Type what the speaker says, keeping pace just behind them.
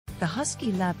the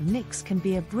Husky Lab mix can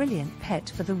be a brilliant pet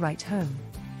for the right home.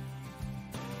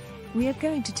 We are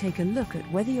going to take a look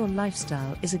at whether your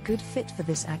lifestyle is a good fit for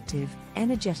this active,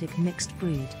 energetic mixed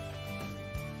breed,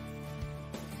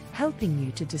 helping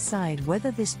you to decide whether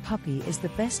this puppy is the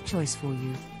best choice for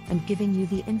you, and giving you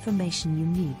the information you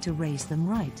need to raise them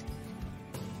right.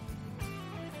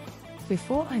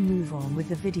 Before I move on with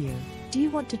the video, do you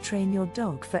want to train your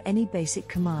dog for any basic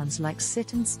commands like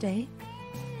sit and stay?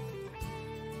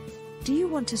 Do you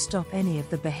want to stop any of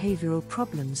the behavioral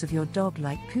problems of your dog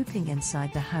like pooping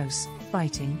inside the house,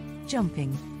 biting,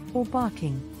 jumping, or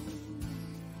barking?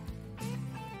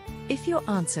 If your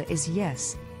answer is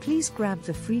yes, please grab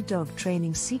the free Dog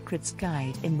Training Secrets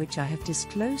guide, in which I have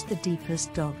disclosed the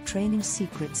deepest dog training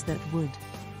secrets that would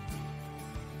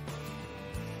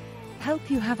help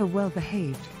you have a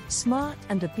well-behaved, smart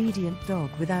and obedient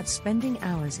dog without spending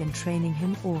hours in training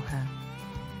him or her.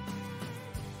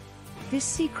 This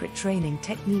secret training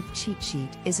technique cheat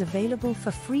sheet is available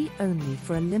for free only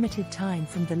for a limited time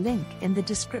from the link in the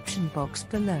description box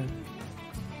below.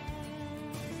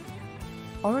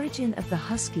 Origin of the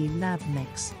Husky Lab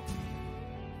mix.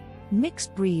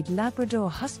 Mixed breed Labrador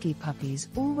Husky puppies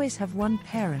always have one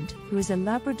parent who is a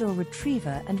Labrador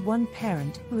Retriever and one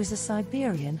parent who is a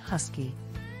Siberian Husky.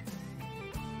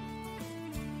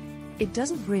 It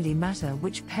doesn't really matter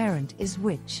which parent is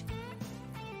which.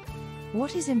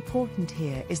 What is important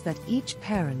here is that each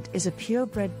parent is a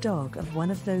purebred dog of one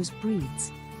of those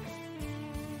breeds.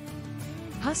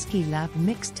 Husky Lab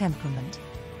mixed temperament.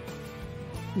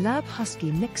 Lab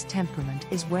Husky mixed temperament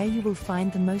is where you will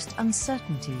find the most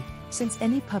uncertainty, since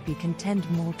any puppy can tend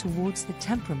more towards the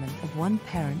temperament of one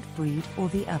parent breed or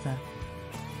the other.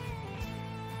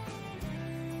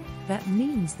 That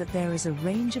means that there is a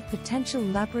range of potential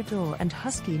Labrador and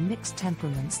Husky mixed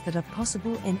temperaments that are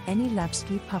possible in any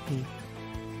Labsky puppy.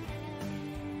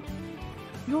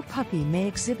 Your puppy may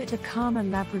exhibit a calmer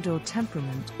Labrador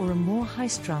temperament or a more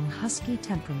high-strung Husky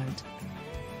temperament.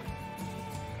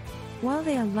 While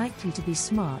they are likely to be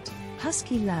smart,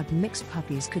 Husky Lab mixed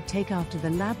puppies could take after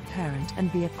the Lab parent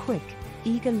and be a quick,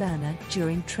 eager learner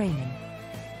during training.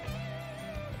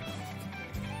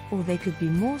 Or they could be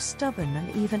more stubborn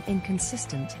and even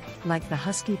inconsistent, like the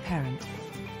Husky parent.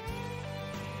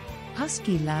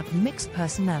 Husky Lab mixed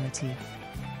personality.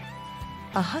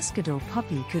 A Huskador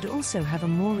puppy could also have a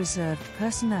more reserved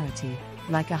personality,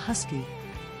 like a Husky.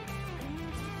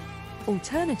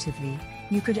 Alternatively,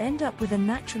 you could end up with a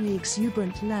naturally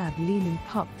exuberant Lab-leaning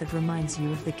pup that reminds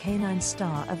you of the canine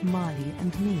star of Marley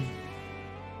and Me.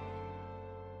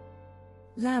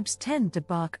 Labs tend to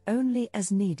bark only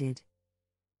as needed.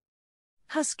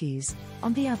 Huskies,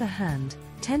 on the other hand,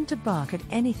 tend to bark at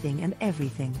anything and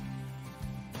everything.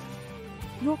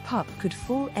 Your pup could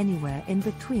fall anywhere in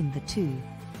between the two.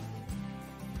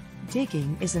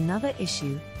 Digging is another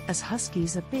issue, as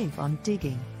Huskies are big on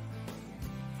digging.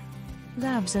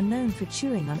 Labs are known for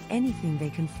chewing on anything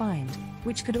they can find,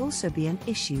 which could also be an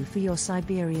issue for your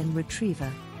Siberian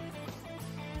Retriever.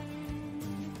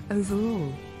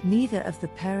 Overall, neither of the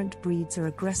parent breeds are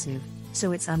aggressive,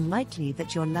 so it's unlikely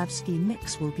that your Labsky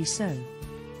mix will be so.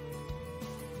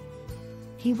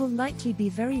 He will likely be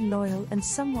very loyal and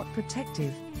somewhat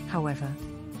protective, however.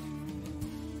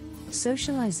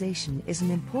 Socialization is an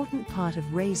important part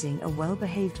of raising a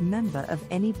well-behaved member of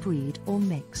any breed or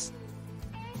mix.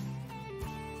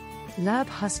 Lab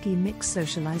Husky mix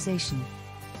socialization.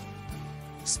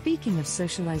 Speaking of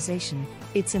socialization,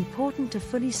 it's important to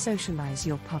fully socialize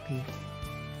your puppy.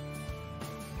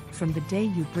 From the day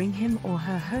you bring him or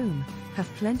her home,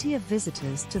 have plenty of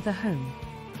visitors to the home.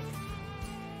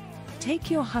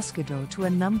 Take your Huskador to a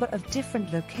number of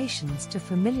different locations to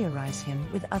familiarize him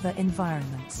with other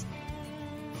environments.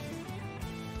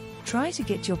 Try to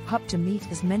get your pup to meet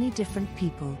as many different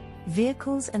people,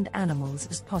 vehicles and animals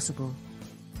as possible.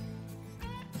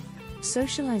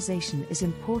 Socialization is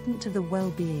important to the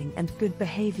well-being and good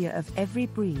behavior of every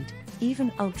breed,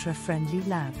 even ultra-friendly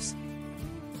Labs.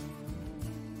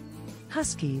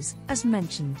 Huskies, as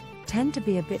mentioned, tend to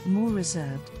be a bit more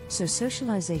reserved, so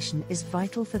socialization is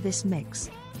vital for this mix.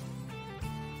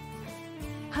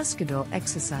 Huskador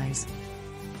exercise.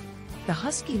 The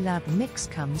Husky Lab mix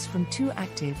comes from two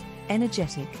active,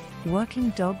 energetic,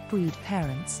 working dog breed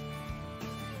parents.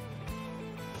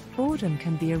 Boredom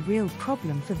can be a real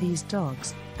problem for these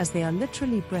dogs, as they are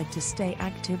literally bred to stay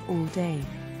active all day,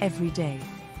 every day.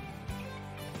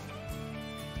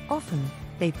 Often,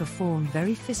 they perform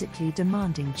very physically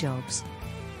demanding jobs.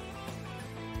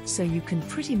 So you can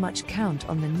pretty much count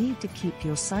on the need to keep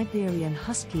your Siberian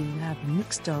Husky Lab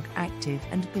mixed dog active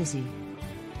and busy.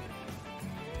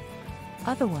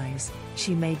 Otherwise,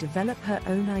 she may develop her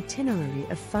own itinerary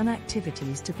of fun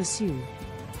activities to pursue.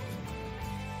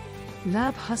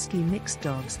 Lab Husky mixed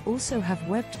dogs also have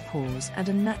webbed paws and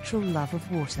a natural love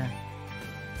of water.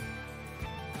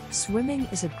 Swimming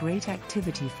is a great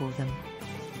activity for them.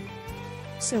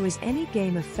 So is any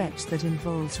game of fetch that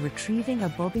involves retrieving a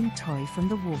bobbing toy from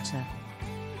the water.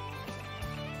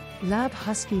 Lab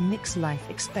Husky mix life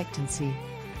expectancy.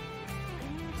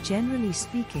 Generally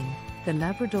speaking, the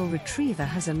Labrador Retriever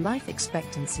has a life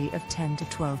expectancy of 10 to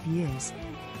 12 years.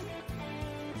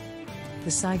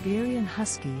 The Siberian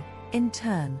Husky, in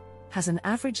turn, has an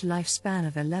average lifespan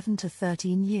of 11 to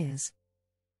 13 years.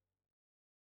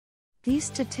 These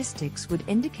statistics would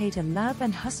indicate a Lab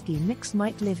and Husky mix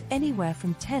might live anywhere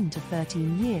from 10 to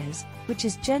 13 years, which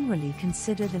is generally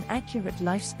considered an accurate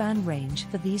lifespan range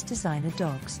for these designer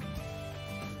dogs.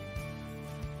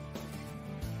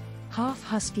 Half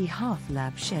Husky, half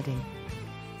Lab shedding.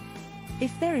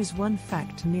 If there is one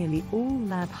fact nearly all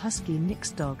Lab Husky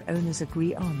mixed dog owners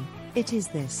agree on, it is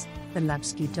this: the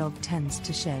Labsky dog tends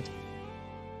to shed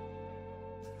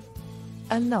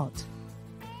a lot.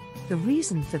 The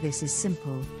reason for this is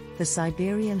simple: the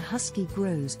Siberian Husky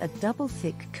grows a double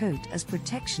thick coat as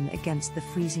protection against the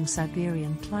freezing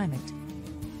Siberian climate.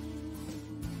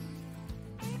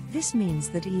 This means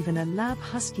that even a Lab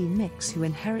Husky mix who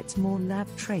inherits more Lab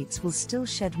traits will still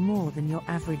shed more than your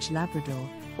average Labrador,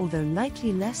 although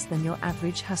likely less than your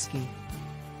average Husky.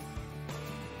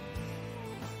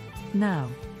 Now,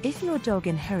 if your dog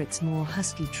inherits more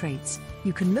Husky traits,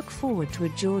 you can look forward to a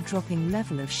jaw-dropping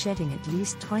level of shedding at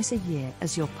least twice a year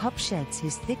as your pup sheds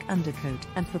his thick undercoat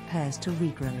and prepares to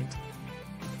regrow it.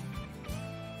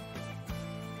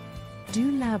 Do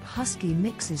Lab Husky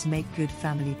mixes make good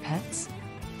family pets?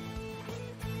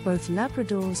 Both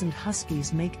Labradors and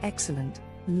Huskies make excellent,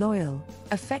 loyal,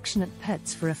 affectionate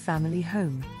pets for a family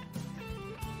home.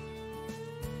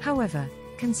 However,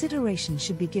 consideration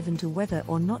should be given to whether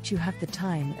or not you have the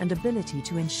time and ability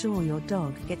to ensure your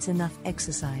dog gets enough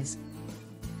exercise.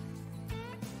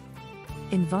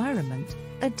 Environment,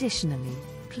 additionally,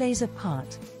 plays a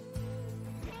part.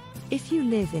 If you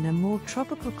live in a more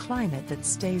tropical climate that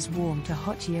stays warm to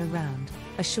hot year-round,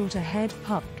 a shorter-haired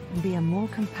pup can be a more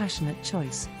compassionate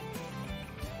choice.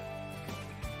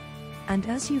 And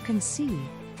as you can see,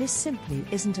 this simply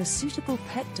isn't a suitable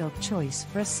pet dog choice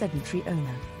for a sedentary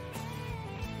owner.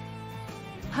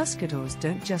 Huskadors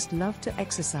don't just love to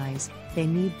exercise, they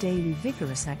need daily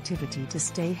vigorous activity to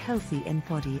stay healthy in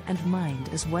body and mind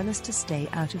as well as to stay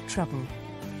out of trouble.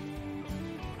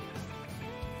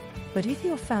 But if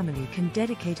your family can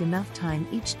dedicate enough time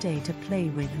each day to play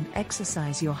with and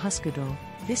exercise your Huskador,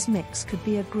 this mix could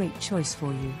be a great choice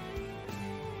for you.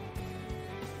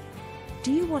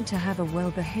 Do you want to have a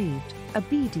well-behaved,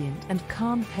 obedient and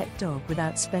calm pet dog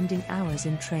without spending hours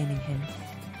in training him?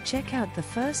 Check out the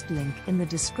first link in the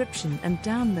description and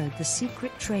download the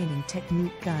secret training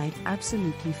technique guide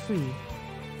absolutely free.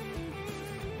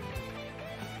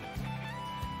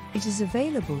 It is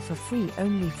available for free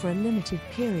only for a limited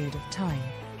period of time.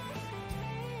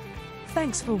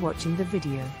 Thanks for watching the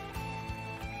video.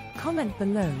 Comment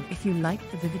below if you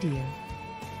liked the video.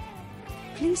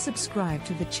 Please subscribe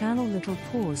to the channel Little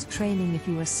Paws Training if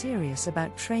you are serious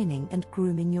about training and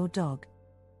grooming your dog.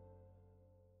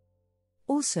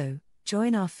 Also,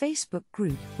 join our Facebook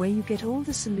group where you get all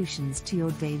the solutions to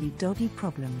your daily doggy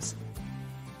problems.